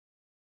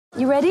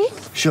You ready?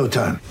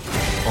 Showtime.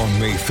 On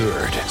May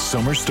 3rd,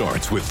 summer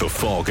starts with The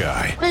Fall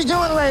Guy. Let's do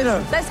it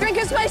later. Let's drink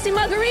a spicy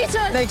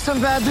margarita. Make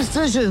some bad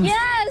decisions.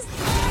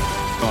 Yes!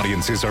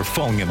 Audiences are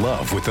falling in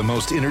love with the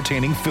most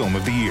entertaining film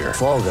of the year.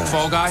 Fall Guy.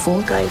 Fall Guy?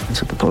 Fall Guy.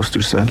 That's what the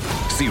poster said.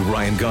 See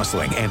Ryan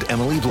Gosling and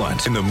Emily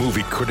Blunt in the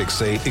movie critics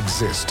say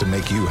exists to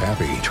make you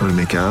happy. Trying to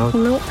make it out?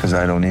 Nope. Because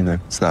I don't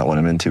either. It's not what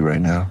I'm into right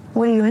now.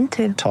 What are you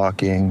into?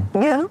 Talking.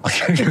 Yeah.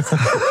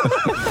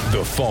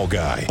 The Fall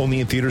Guy.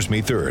 Only in theaters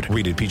May 3rd.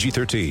 Rated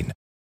PG-13.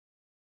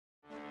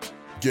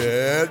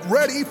 Get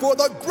ready for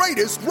the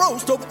greatest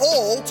roast of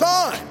all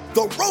time.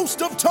 The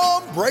Roast of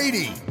Tom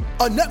Brady.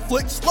 A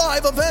Netflix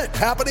live event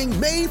happening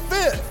May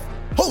 5th.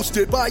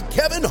 Hosted by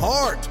Kevin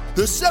Hart.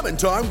 The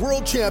 7-time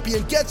world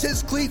champion gets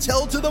his cleats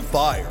held to the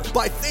fire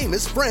by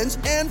famous friends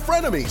and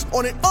frenemies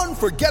on an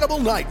unforgettable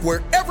night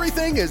where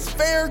everything is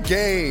fair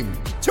game.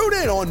 Tune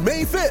in on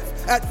May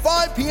 5th at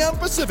 5 p.m.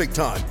 Pacific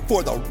time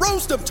for the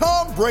Roast of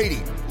Tom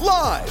Brady.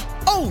 Live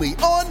only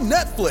on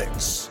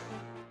Netflix.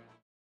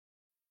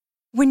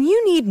 When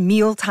you need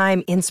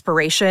mealtime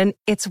inspiration,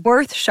 it's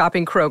worth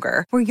shopping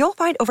Kroger, where you'll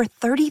find over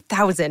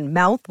 30,000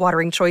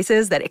 mouth-watering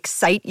choices that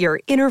excite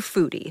your inner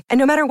foodie. And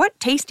no matter what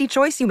tasty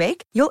choice you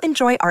make, you'll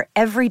enjoy our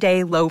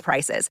everyday low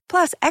prices,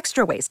 plus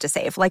extra ways to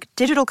save, like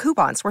digital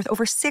coupons worth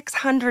over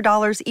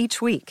 $600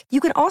 each week. You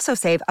can also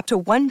save up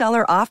to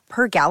 $1 off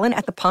per gallon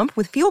at the pump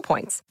with fuel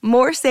points.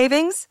 More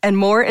savings and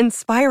more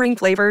inspiring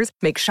flavors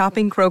make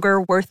shopping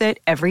Kroger worth it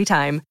every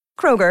time.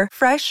 Kroger,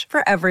 fresh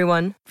for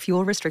everyone.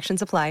 Fuel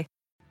restrictions apply.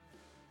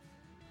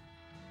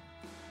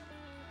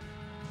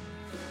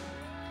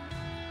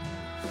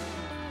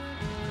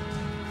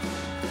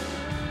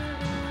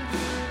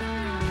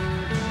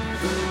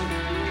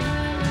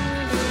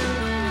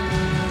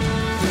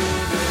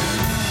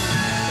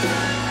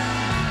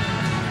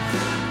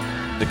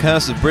 The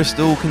curse of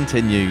Bristol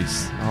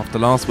continues. After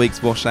last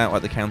week's washout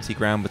at the county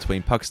ground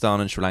between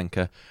Pakistan and Sri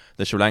Lanka,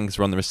 the Sri Lankans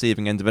were on the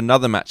receiving end of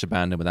another match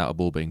abandoned without a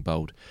ball being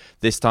bowled,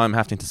 this time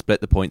having to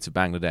split the points with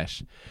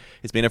Bangladesh.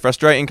 It's been a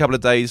frustrating couple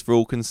of days for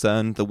all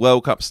concerned, the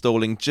World Cup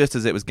stalling just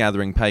as it was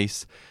gathering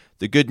pace.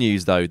 The good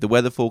news though, the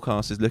weather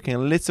forecast is looking a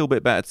little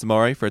bit better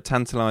tomorrow for a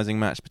tantalising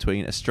match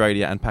between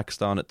Australia and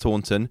Pakistan at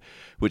Taunton,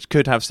 which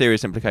could have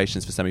serious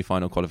implications for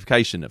semi-final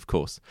qualification, of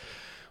course.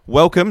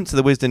 Welcome to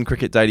the Wisden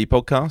Cricket Daily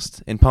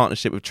podcast, in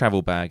partnership with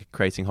Travel Bag,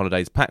 creating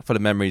holidays packed full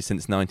of memories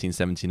since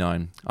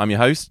 1979. I'm your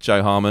host,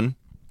 Joe Harmon.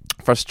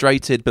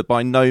 Frustrated but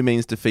by no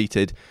means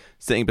defeated,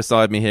 sitting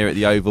beside me here at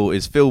the Oval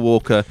is Phil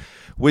Walker,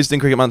 Wisden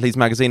Cricket Monthly's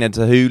magazine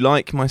editor, who,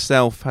 like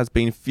myself, has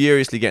been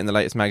furiously getting the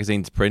latest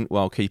magazine to print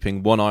while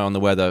keeping one eye on the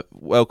weather.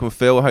 Welcome,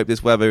 Phil. I hope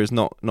this weather is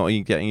not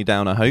getting you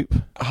down, I hope.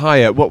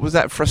 Hiya. What was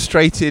that?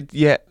 Frustrated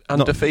yet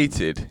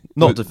undefeated?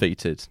 Not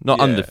defeated. Not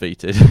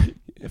undefeated.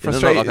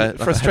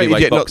 Frustrated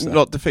yet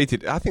not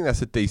defeated. I think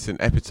that's a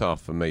decent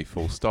epitaph for me,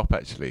 full stop,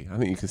 actually. I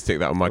think you can stick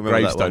that on my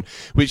gravestone,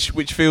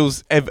 which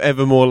feels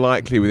ever more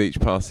likely with each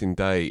passing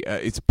day.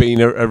 It's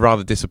been a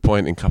rather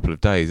disappointing couple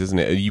of days, isn't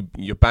it?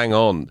 You're bang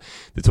on.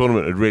 The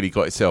tournament had really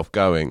got itself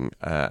going,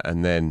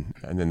 and then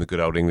the good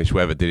old English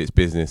weather did its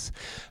business.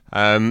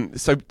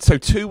 So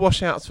 2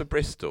 washouts for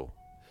Bristol.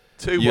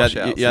 You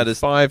had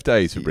 5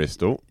 days for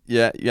Bristol.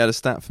 Yeah, you had a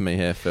stat for me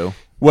here, Phil.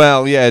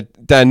 Well, yeah,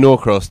 Dan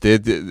Norcross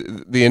did.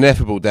 The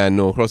ineffable Dan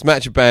Norcross.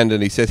 Match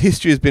abandoned, he said.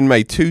 History has been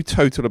made. 2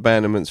 total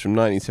abandonments from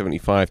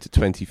 1975 to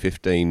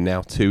 2015.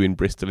 Now 2 in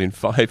Bristol in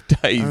 5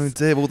 days. Oh,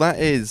 dear. Well, that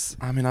is...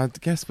 I mean, I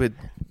guess we're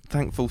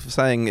thankful for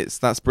saying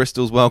that's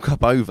Bristol's World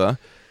Cup over.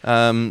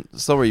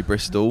 Sorry,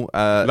 Bristol.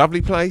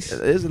 Lovely place.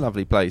 It is a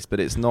lovely place, but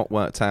it's not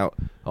worked out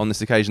on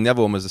this occasion. The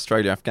other one was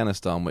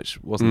Australia-Afghanistan, which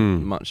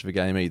wasn't much of a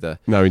game either.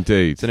 No,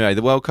 indeed. So anyway,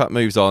 the World Cup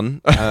moves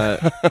on.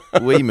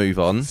 We move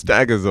on.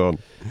 Staggers on.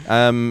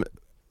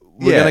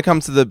 We're going to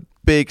come to the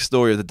big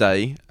story of the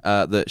day,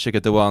 that Shikhar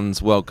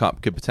Dhawan's World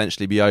Cup could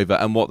potentially be over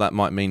and what that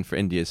might mean for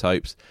India's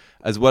hopes,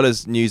 as well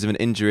as news of an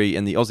injury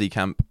in the Aussie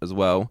camp as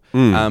well.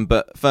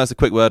 But first, a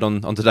quick word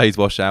on today's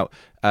washout.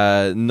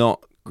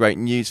 Not great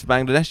news for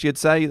Bangladesh, you'd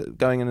say,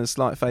 going in as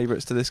slight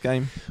favourites to this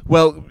game?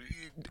 Well,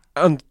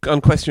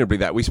 unquestionably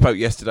that. We spoke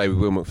yesterday with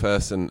Will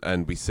McPherson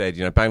and we said,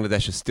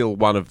 Bangladesh is still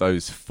one of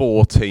those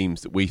 4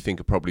 teams that we think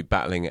are probably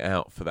battling it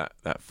out for that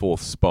 4th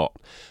spot.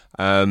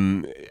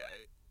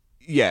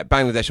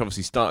 Bangladesh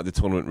obviously started the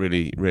tournament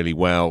really, really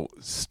well,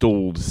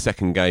 stalled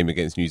second game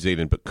against New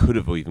Zealand, but could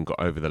have even got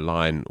over the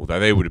line, although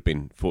they would have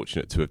been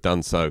fortunate to have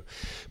done so.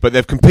 But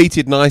they've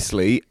competed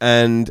nicely,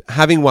 and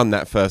having won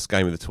that first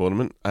game of the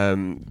tournament,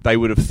 they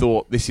would have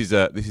thought this is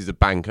a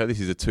banker,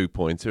 this is a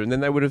 2-pointer, and then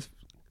they would have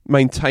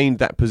maintained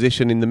that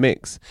position in the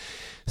mix.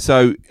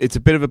 So it's a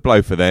bit of a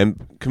blow for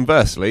them.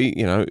 Conversely,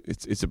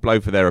 it's a blow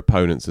for their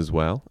opponents as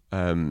well.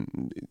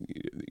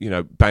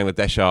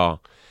 Bangladesh are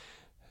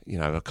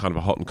a kind of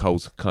a hot and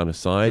cold kind of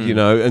side,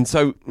 and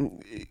so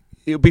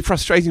it'll be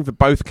frustrating for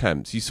both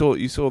camps. You saw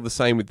the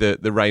same with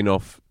the rain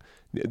off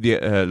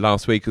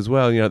last week as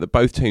well. That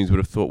both teams would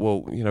have thought,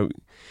 well,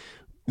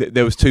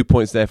 there was 2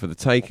 points there for the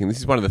taking. This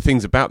is one of the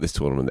things about this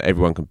tournament, that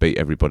everyone can beat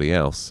everybody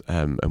else,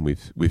 and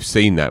we've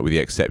seen that with the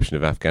exception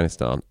of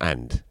Afghanistan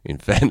and, in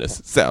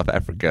fairness, South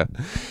Africa.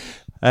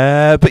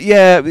 But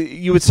yeah,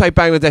 you would say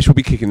Bangladesh will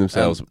be kicking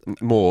themselves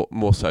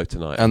more so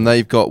tonight. And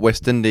they've got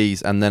West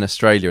Indies and then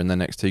Australia in their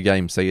next 2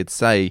 games. So you'd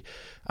say,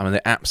 I mean,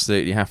 they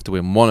absolutely have to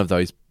win one of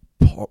those,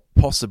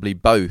 possibly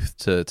both,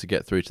 to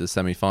get through to the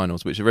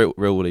semi-finals, which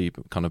really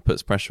kind of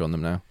puts pressure on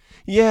them now.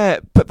 Yeah,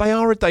 but they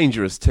are a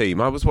dangerous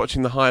team. I was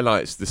watching the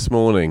highlights this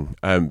morning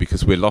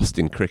because we're lost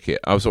in cricket.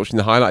 I was watching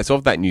the highlights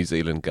of that New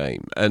Zealand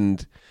game,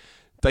 and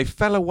they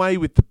fell away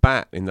with the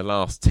bat in the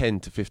last 10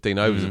 to 15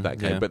 overs of that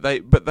game. Yeah.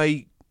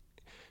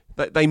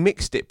 But they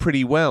mixed it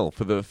pretty well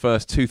for the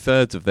first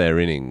 2/3 of their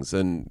innings.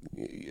 And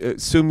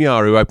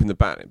Sumya, who opened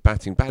the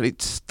batting,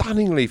 batted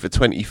stunningly for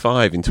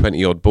 25 in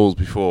 20-odd balls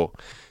before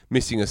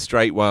missing a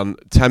straight one.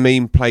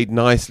 Tamim played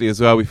nicely as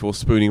well before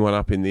spooning one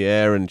up in the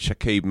air, and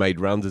Shakib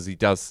made runs, as he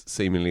does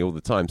seemingly all the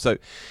time. So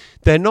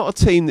they're not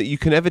a team that you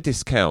can ever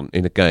discount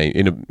in a game,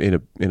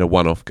 in a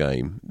one-off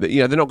game.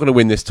 They're not going to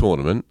win this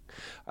tournament,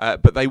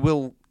 but they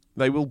will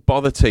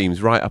bother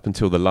teams right up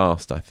until the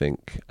last. I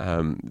think.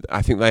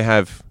 I think they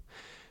have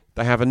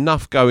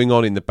enough going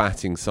on in the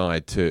batting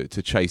side to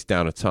chase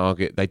down a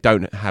target. They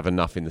don't have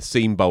enough in the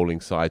seam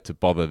bowling side to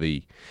bother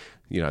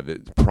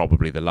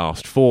probably the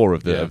last 4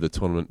 of the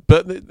tournament.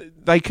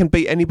 But they can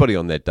beat anybody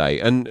on their day.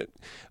 And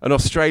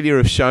Australia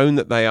have shown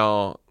that they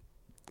are,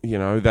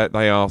 that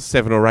they are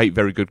 7 or 8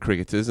 very good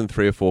cricketers and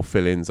 3 or 4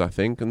 fill-ins, I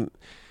think. And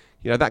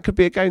that could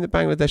be a game that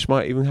Bangladesh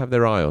might even have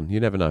their eye on. You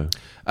never know.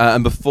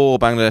 And before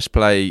Bangladesh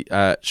play,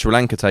 Sri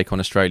Lanka take on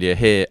Australia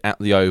here at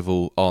the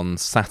Oval on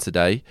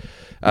Saturday.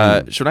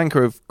 Sri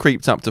Lanka have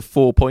creeped up to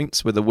 4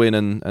 points with a win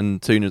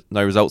and 2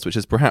 no results, which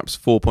is perhaps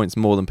 4 points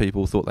more than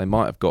people thought they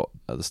might have got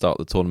at the start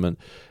of the tournament.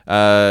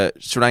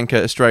 Sri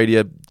Lanka,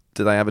 Australia,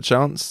 do they have a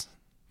chance?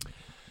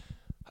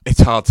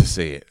 It's hard to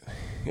see it.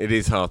 It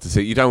is hard to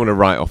see. You don't want to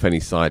write off any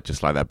side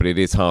just like that, but it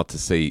is hard to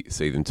see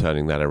them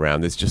turning that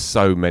around. There's just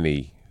so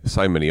many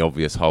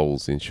obvious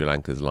holes in Sri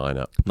Lanka's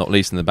lineup. Not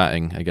least in the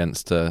batting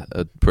against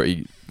a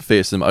pretty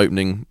fearsome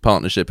opening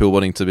partnership who are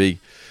wanting to be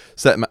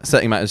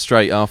setting matters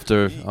straight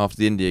after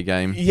the India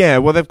game. Yeah,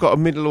 well, they've got a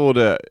middle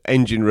order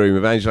engine room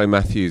of Angelo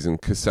Matthews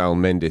and Kusal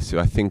Mendis, who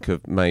I think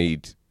have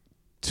made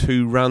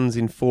 2 runs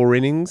in 4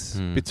 innings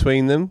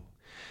between them.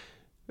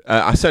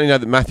 I certainly know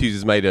that Matthews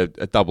has made a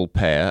double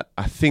pair.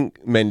 I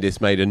think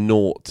Mendis made a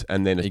 0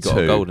 and then a 2. He got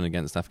a golden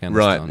against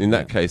Afghanistan. Right, in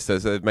that case,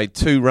 they've made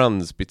 2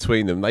 runs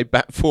between them. They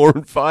bat 4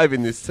 and 5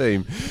 in this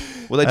team.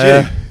 Well,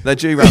 they're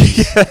due runs.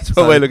 Yeah, that's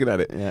one way of looking at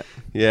it.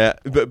 Yeah.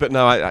 But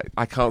no,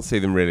 I can't see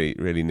them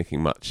really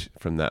nicking much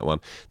from that one.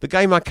 The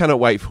game I cannot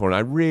wait for, and I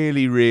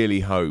really,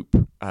 really hope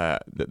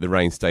that the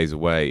rain stays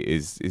away,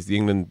 is the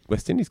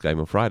England-West Indies game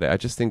on Friday. I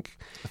just think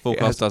the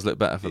forecast does look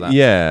better for that.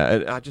 Yeah,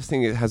 and I just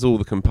think it has all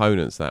the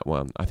components, that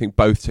one. I think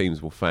both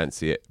teams will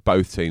fancy it.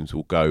 Both teams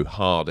will go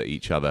hard at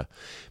each other.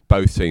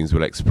 Both teams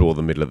will explore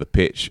the middle of the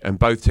pitch, and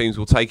both teams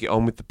will take it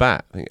on with the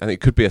bat. I think it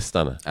could be a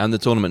stunner. And the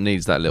tournament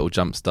needs that little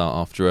jump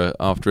start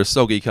after a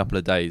soggy couple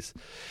of days.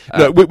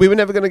 Look, we were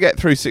never going to get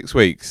through 6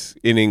 weeks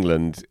in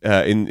England,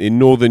 in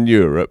Northern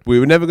Europe. We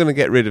were never going to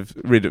get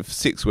rid of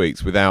 6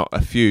 weeks without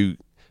a few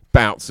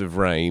bouts of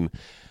rain.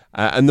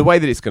 And the way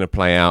that it's going to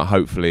play out,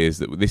 hopefully, is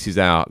that this is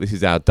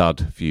our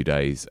dud few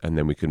days, and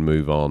then we can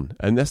move on.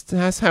 And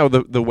that's how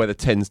the weather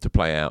tends to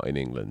play out in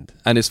England.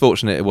 And it's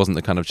fortunate it wasn't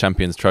the kind of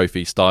Champions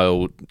Trophy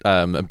style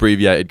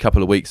abbreviated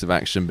couple of weeks of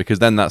action, because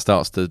then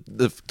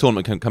the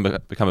tournament can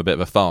become a bit of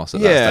a farce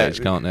at that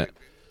stage, can't it?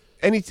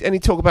 Any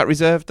talk about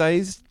reserve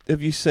days?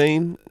 Have you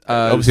seen?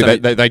 Obviously,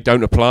 they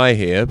don't apply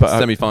here, but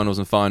semi-finals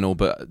and final,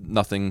 but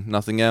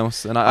nothing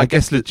else. And I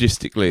guess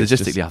logistically,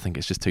 I think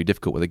it's just too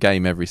difficult with a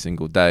game every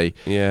single day.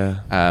 Yeah.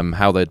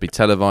 How they'd be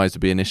televised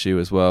would be an issue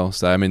as well.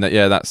 So I mean,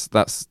 that's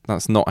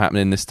not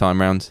happening this time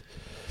round.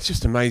 It's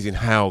just amazing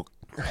how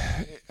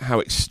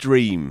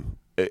extreme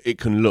it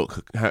can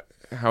look.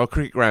 How a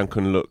cricket ground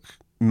can look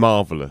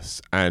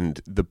marvellous and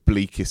the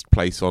bleakest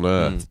place on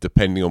earth,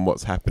 depending on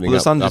what's happening. Well,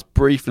 the sun just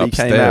briefly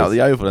upstairs. Came out of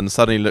the Oval and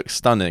suddenly looks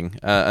stunning,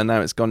 and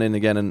now it's gone in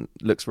again and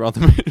looks rather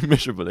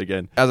miserable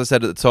again. As I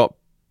said at the top,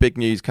 big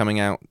news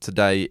coming out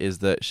today is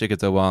that Shikhar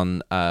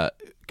Dhawan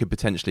could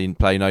potentially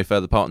play no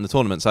further part in the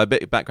tournament. So a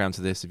bit of background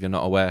to this, if you're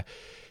not aware.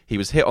 He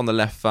was hit on the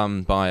left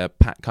thumb by a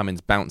Pat Cummins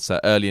bouncer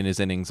early in his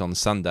innings on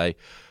Sunday.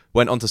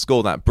 Went on to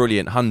score that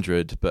brilliant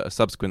 100, but a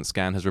subsequent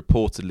scan has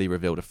reportedly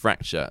revealed a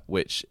fracture,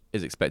 which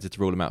is expected to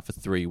rule him out for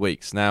 3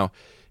 weeks. Now,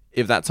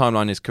 if that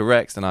timeline is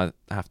correct, and I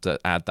have to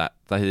add that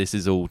this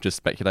is all just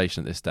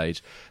speculation at this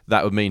stage,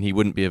 that would mean he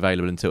wouldn't be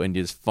available until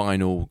India's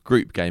final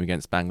group game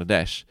against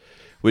Bangladesh,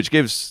 which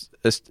gives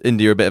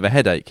India a bit of a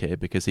headache here,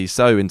 because he's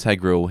so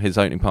integral. His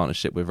opening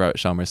partnership with Rohit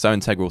Sharma is so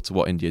integral to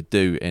what India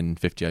do in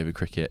 50-over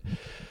cricket.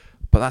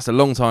 But that's a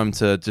long time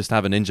to just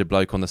have an injured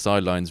bloke on the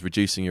sidelines,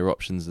 reducing your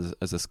options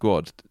as a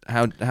squad.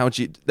 How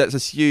do you? Let's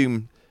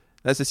assume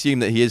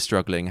that he is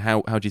struggling.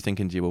 How do you think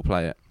India will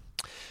play it?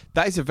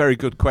 That is a very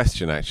good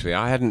question. Actually,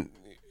 I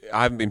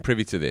I haven't been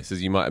privy to this,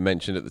 as you might have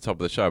mentioned at the top of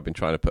the show. I've been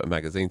trying to put a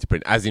magazine to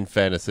print, as in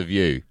fairness of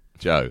you,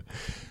 Joe.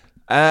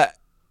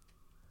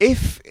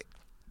 If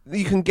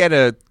you can get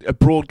a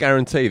broad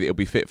guarantee that he'll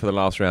be fit for the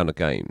last round of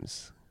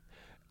games,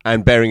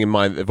 and bearing in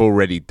mind that they've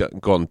already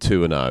gone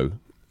 2-0,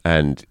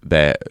 and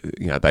they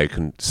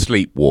can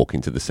sleepwalk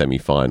into the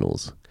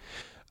semi-finals,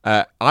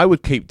 I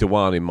would keep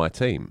Dhawan in my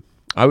team.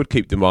 I would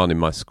keep Dhawan in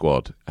my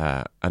squad,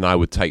 and I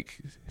would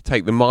take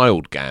the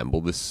mild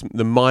gamble,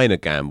 the minor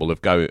gamble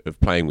of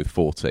playing with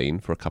 14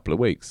 for a couple of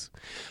weeks.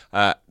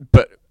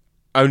 But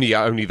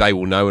only they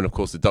will know, and of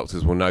course the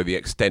doctors will know the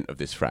extent of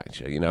this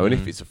fracture. And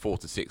if it's a 4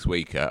 to 6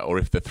 weeker, or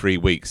if the 3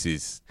 weeks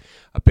is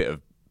a bit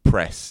of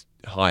press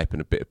hype and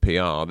a bit of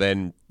PR,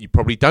 then you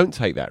probably don't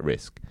take that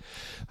risk.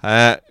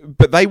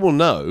 But they will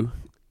know,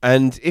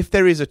 and if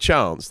there is a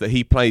chance that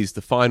he plays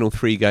the final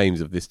 3 games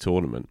of this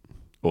tournament,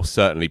 or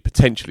certainly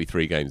potentially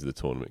 3 games of the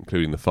tournament,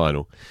 including the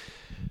final,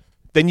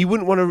 then you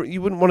wouldn't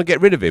want to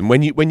get rid of him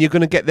when you're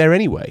going to get there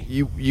anyway.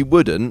 You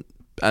wouldn't,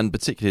 and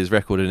particularly his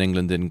record in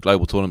England in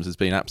global tournaments has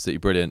been absolutely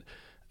brilliant.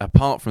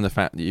 Apart from the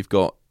fact that you've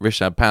got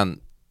Rishabh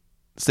Pant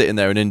sitting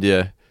there in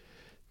India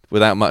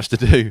without much to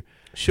do.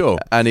 Sure.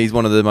 And he's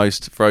one of the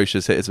most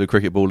ferocious hitters of a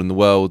cricket ball in the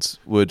world,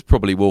 would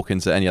probably walk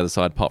into any other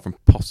side apart from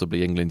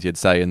possibly England, you'd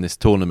say, in this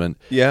tournament.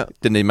 Yeah.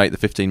 Didn't he make the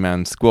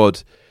 15-man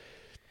squad?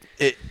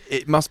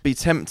 It must be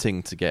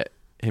tempting to get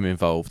him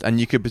involved, and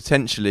you could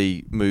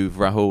potentially move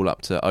Rahul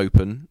up to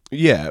open.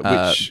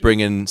 Yeah, which bring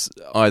in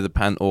either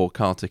Pant or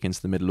Karthik into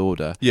the middle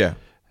order. Yeah,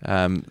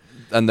 and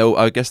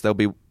I guess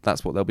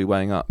that's what they'll be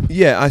weighing up.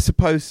 Yeah, I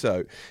suppose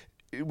so.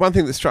 One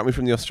thing that struck me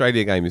from the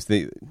Australia game is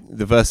the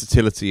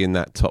versatility in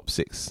that top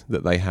 6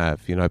 that they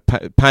have.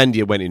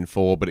 Pandya went in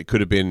 4, but it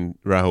could have been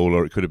Rahul,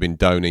 or it could have been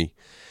Dhoni,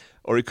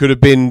 or it could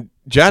have been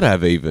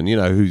Jadhav even.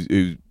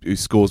 Who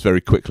scores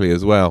very quickly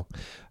as well.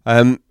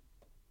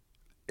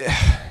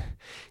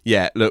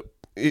 Yeah, look,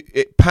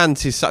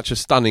 Pant is such a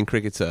stunning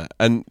cricketer,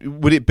 and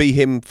would it be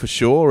him for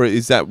sure, or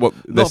is that what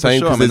they're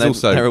saying?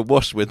 Because they're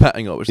awash with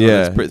batting options.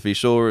 Yeah. There's Prithvi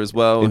Shaw as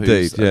well, Indeed,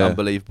 who's an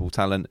unbelievable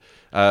talent.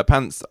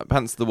 Pant's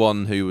the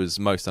one who was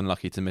most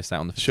unlucky to miss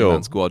out on the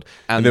 50-man squad.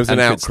 And there was an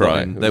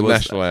outcry. There was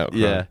national outcry.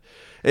 Yeah.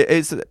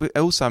 It's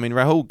also,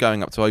 Rahul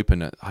going up to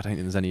open, I don't think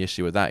there's any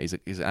issue with that. He's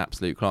an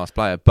absolute class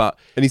player,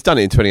 and he's done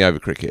it in 20 over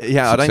cricket.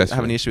 Yeah, I don't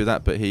have any issue with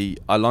that. But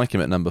I like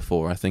him at number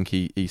 4. I think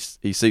he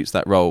suits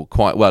that role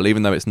quite well,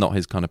 even though it's not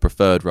his kind of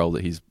preferred role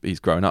that he's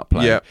grown up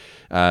playing.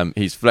 Yeah.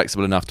 He's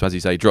flexible enough to, as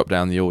you say, drop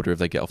down the order if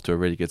they get off to a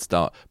really good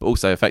start, but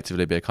also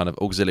effectively be a kind of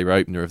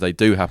auxiliary opener if they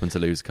do happen to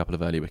lose a couple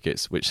of early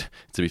wickets, which,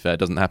 to be fair,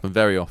 doesn't happen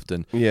very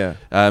often. Yeah.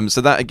 So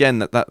that again,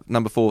 that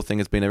number 4 thing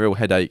has been a real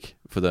headache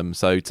for them.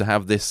 So to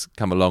have this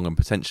come along and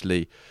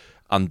potentially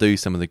undo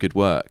some of the good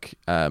work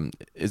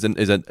is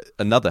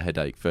another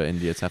headache for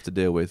India to have to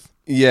deal with.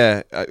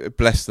 Yeah,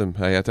 bless them.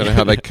 Hey, I don't know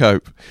how they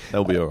cope.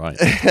 They'll be all right.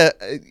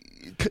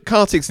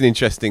 Karthik's an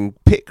interesting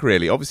pick,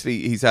 really.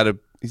 Obviously, he's had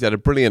a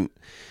brilliant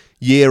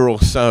year or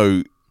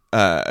so,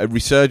 a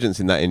resurgence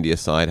in that India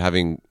side,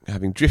 having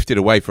drifted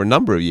away for a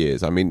number of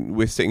years. I mean,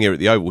 we're sitting here at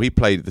the Oval. He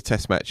played the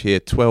Test match here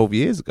 12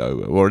 years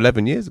ago, or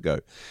 11 years ago.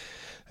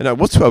 No, it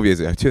was 12 years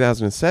ago,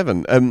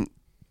 2007.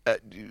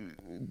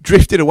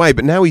 Drifted away,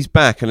 but now he's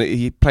back, and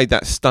he played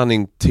that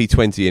stunning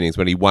T20 innings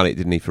when he won it,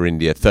 didn't he, for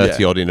India?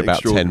 30 odd in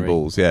about 10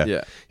 balls.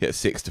 Yeah. He had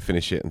 6 to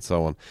finish it, and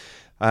so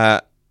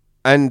on.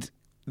 And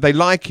they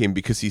like him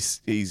because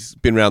he's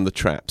been around the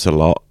traps a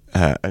lot,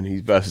 and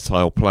he's a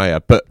versatile player.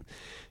 But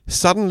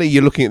suddenly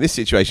you're looking at this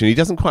situation, he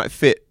doesn't quite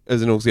fit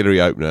as an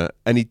auxiliary opener,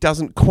 and he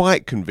doesn't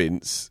quite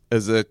convince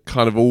as a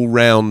kind of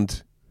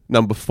all-round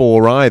number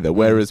 4 either,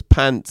 whereas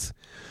Pant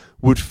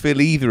would fill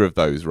either of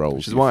those roles.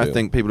 Which is why I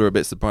think people are a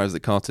bit surprised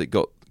that Karthik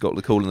got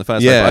the call in the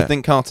first place. I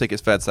think Karthik,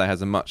 it's fair to say,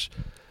 has a much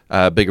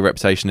bigger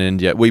reputation in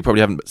India. We probably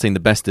haven't seen the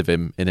best of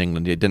him in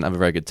England. He didn't have a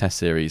very good Test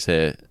series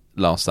here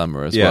last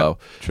summer as well.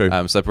 True.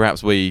 So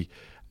perhaps we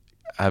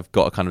have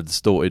got a kind of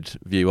distorted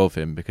view of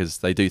him because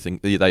they do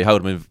think they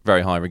hold him in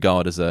very high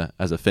regard as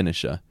a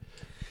finisher.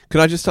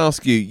 Can I just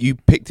ask you? You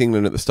picked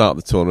England at the start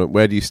of the tournament.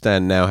 Where do you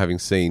stand now, having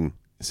seen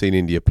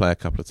India play a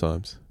couple of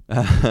times?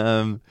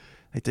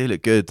 They do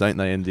look good, don't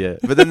they, India?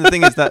 But then the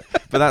thing is but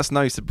that's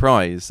no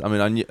surprise. I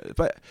mean,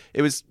 but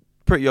it was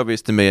pretty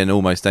obvious to me and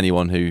almost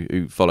anyone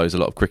who follows a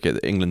lot of cricket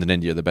that England and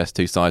India are the best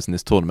 2 sides in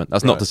this tournament.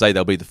 That's not to say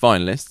they'll be the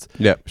finalists.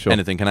 Yeah, sure.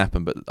 Anything can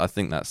happen, but I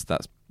think that's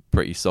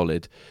pretty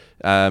solid.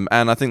 And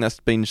I think that's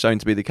been shown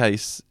to be the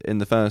case in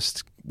the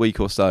first week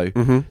or so.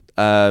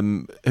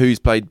 Mm-hmm. Who's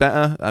played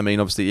better? I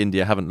mean, obviously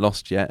India haven't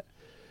lost yet.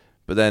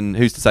 But then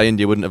who's to say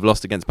India wouldn't have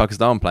lost against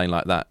Pakistan playing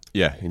like that?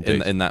 Yeah,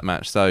 indeed. In that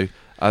match. So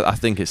I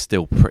think it's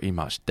still pretty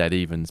much dead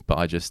evens, but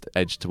I just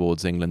edge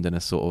towards England in a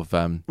sort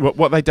of...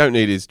 What they don't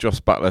need is Joss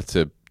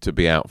Buttler to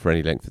be out for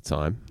any length of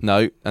time.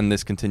 No, and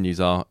this continues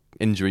our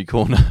injury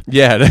corner.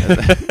 Yeah.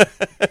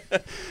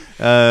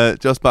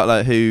 Joss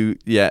Buttler, who,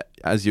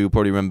 as you'll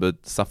probably remember,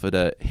 suffered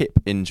a hip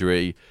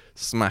injury,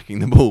 smacking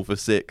the ball for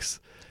 6.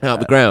 Out of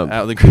the ground.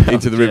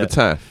 Into the River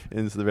Taff.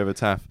 Into the River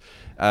Taff.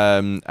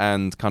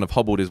 and kind of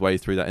hobbled his way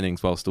through that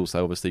innings whilst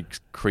also obviously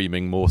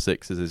creaming more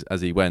sixes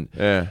as he went.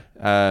 Yeah.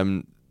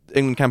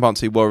 England camp aren't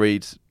too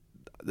worried.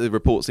 The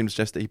report seems to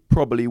suggest that he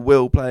probably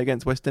will play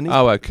against West Indies.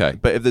 Oh, okay.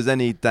 But if there's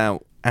any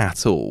doubt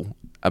at all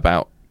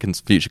about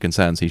future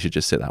concerns, he should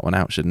just sit that one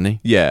out, shouldn't he?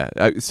 Yeah,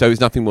 so it's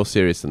nothing more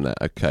serious than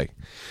that. Okay.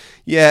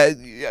 Yeah,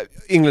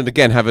 England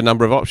again have a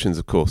number of options,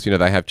 of course. You know,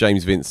 they have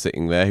James Vince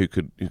sitting there who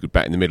could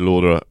bat in the middle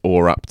order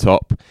or up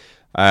top.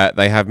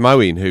 They have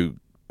Moeen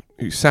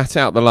who sat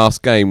out the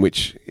last game,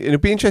 which it'll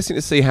be interesting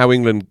to see how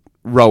England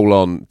roll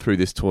on through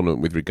this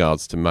tournament with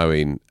regards to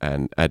Moeen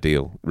and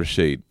Adil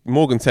Rashid.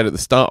 Morgan said at the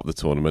start of the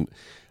tournament,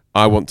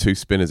 I want 2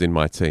 spinners in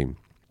my team.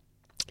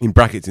 In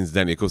brackets,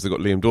 incidentally, of course, they've got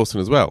Liam Dawson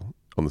as well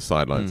on the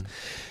sidelines.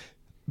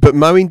 But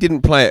Moeen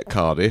didn't play at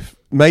Cardiff.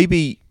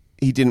 Maybe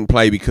he didn't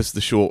play because the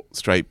short,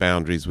 straight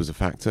boundaries was a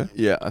factor.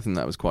 Yeah, I think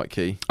that was quite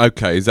key.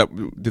 Okay,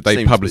 did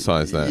they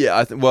publicise that?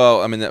 Yeah,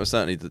 that was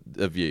certainly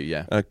the view,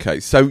 yeah. Okay,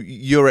 so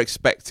you're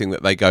expecting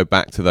that they go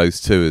back to those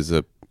 2 as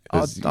I'd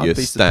be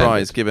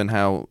surprised given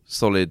how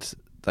solid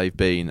they've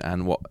been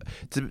and what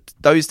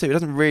those 2. It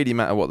doesn't really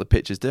matter what the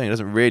pitch is doing. It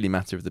doesn't really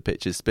matter if the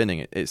pitch is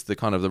spinning. It's the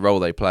kind of the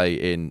role they play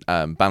in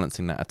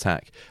balancing that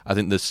attack. I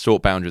think the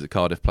short boundaries at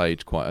Cardiff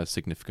played quite a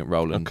significant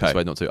role and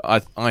persuaded not to.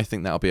 I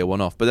think that'll be a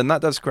one-off. But then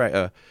that does create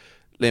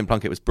Liam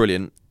Plunkett was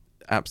brilliant,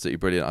 absolutely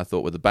brilliant. I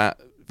thought with the bat,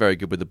 very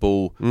good with the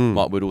ball.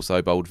 Mark Wood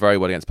also bowled very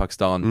well against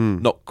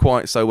Pakistan. Not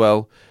quite so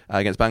well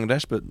against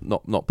Bangladesh, but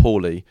not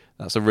poorly.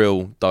 That's a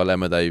real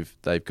dilemma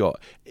they've got.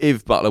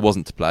 If Buttler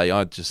wasn't to play,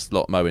 I'd just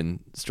slot Moeen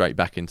straight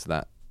back into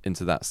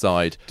that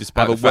side.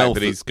 Despite the fact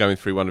that he's going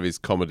through one of his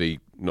comedy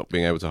not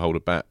being able to hold a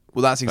bat.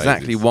 Well, that's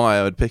exactly why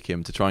I would pick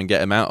him, to try and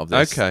get him out of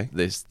this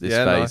this phase.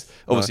 Nice.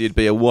 Obviously, it'd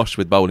be a wash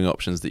with bowling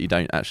options that you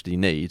don't actually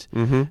need.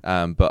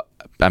 But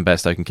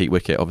Bairstow can keep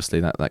wicket.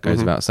 Obviously, that goes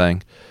without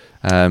saying.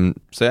 So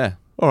yeah.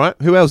 All right.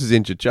 Who else is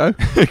injured, Joe?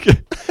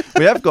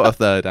 We have got a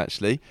third,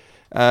 actually.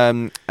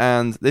 And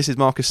this is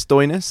Marcus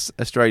Stoinis,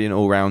 Australian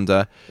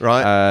all-rounder,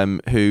 right?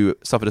 Who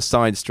suffered a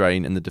side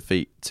strain in the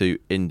defeat to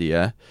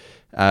India.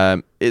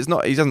 He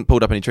hasn't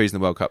pulled up any trees in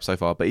the World Cup so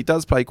far, but he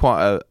does play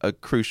quite a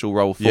crucial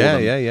role for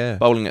them. Yeah.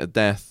 Bowling at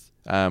death,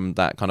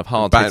 that kind of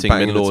hard-hitting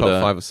middle-order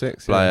top 5 or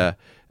 6 player.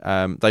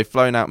 They've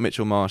flown out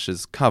Mitchell Marsh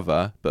as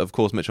cover, but of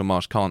course Mitchell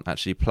Marsh can't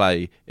actually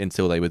play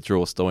until they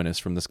withdraw Stoinis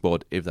from the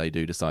squad, if they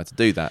do decide to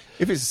do that.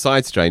 If it's a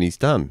side strain, he's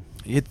done.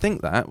 You'd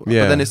think that, but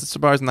then it's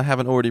surprising they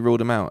haven't already ruled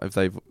him out if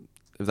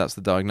that's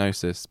the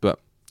diagnosis. But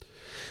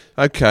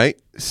okay,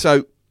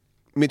 so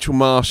Mitchell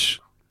Marsh,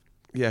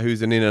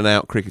 who's an in and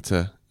out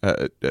cricketer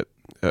at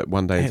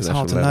one day international level. It's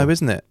hard to know,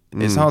 isn't it?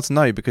 It's hard to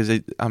know because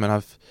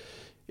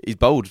he's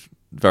bowled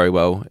very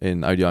well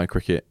in ODI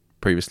cricket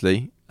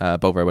previously.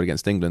 Bowled very well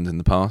against England in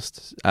the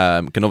past.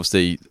 Can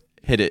obviously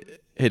hit it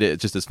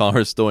just as far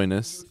as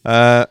Stoinis.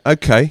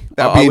 Okay,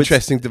 that'll be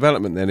interesting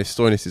development then if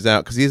Stoinis is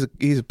out, because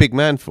he's a big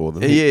man for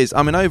them. He is.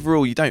 I mean,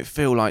 overall, you don't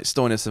feel like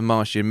Stoinis and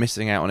Marsh are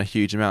missing out on a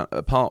huge amount.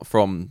 Apart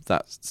from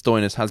that,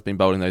 Stoinis has been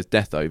bowling those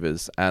death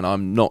overs, and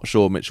I'm not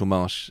sure Mitchell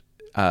Marsh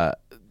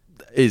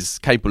is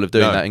capable of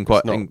doing that in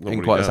quite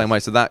the same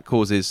way. So that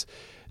causes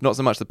not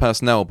so much the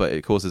personnel, but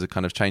it causes a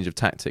kind of change of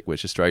tactic,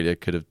 which Australia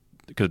could have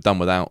done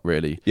without,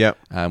 really. Yeah.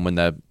 When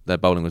their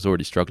bowling was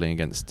already struggling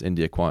against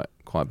India quite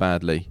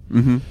badly.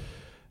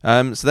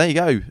 So there you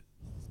go.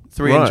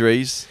 3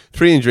 injuries.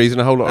 3 injuries and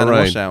a whole lot of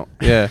rain. And a washout.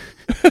 Yeah.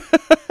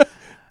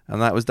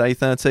 And that was day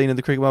 13 of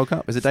the Cricket World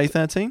Cup. Is it day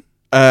 13?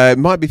 It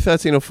might be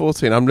 13 or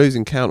 14. I'm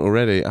losing count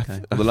already.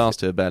 Okay. Well, the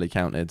last 2 are barely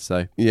counted,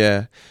 so...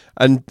 Yeah.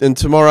 And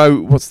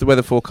tomorrow, what's the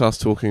weather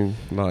forecast looking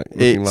like?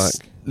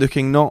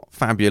 Looking not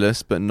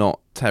fabulous, but not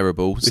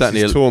terrible. This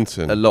certainly is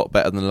Taunton. A lot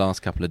better than the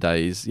last couple of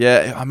days.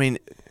 Yeah, I mean,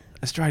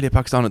 Australia,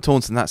 Pakistan at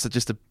Taunton, that's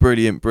just a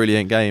brilliant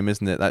game,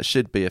 isn't it? That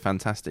should be a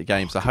fantastic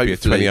game. So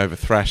hopefully... Be a 20 over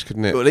thrash,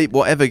 couldn't it? Well,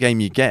 whatever game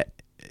you get,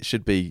 it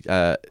should be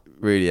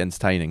really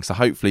entertaining. So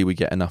hopefully we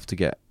get enough to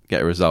get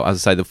a result.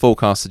 As I say, the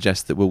forecast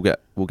suggests that we'll get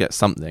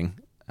something.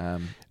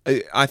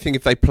 I think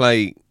if they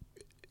play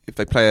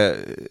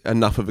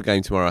enough of a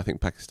game tomorrow, I think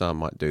Pakistan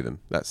might do them.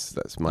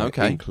 That's my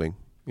inkling.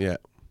 Yeah.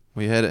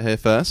 We heard it here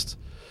first.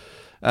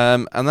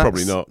 And that's,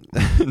 probably not.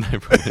 No,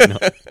 probably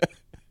not.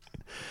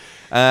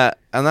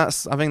 And I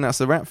think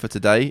that's a wrap for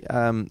today.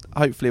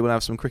 Hopefully we'll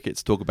have some cricket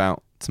to talk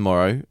about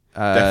tomorrow.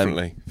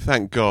 Definitely.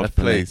 Thank God,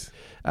 definitely. Please.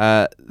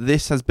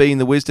 This has been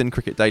the Wisden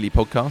Cricket Daily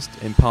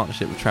podcast in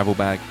partnership with Travel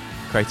Bag,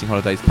 creating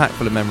holidays packed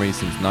full of memories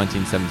since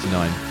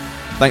 1979.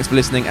 Thanks for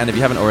listening, and if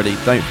you haven't already,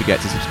 don't forget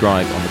to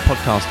subscribe on the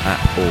podcast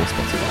app or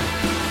Spotify.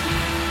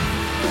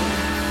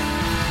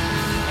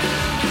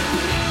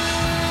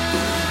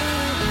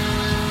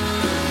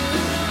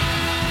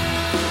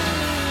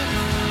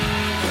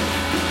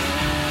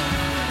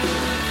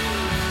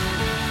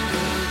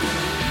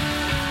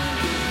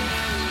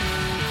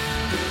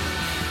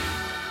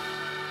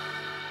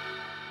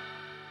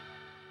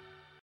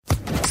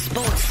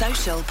 Sports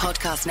Social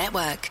Podcast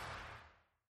Network.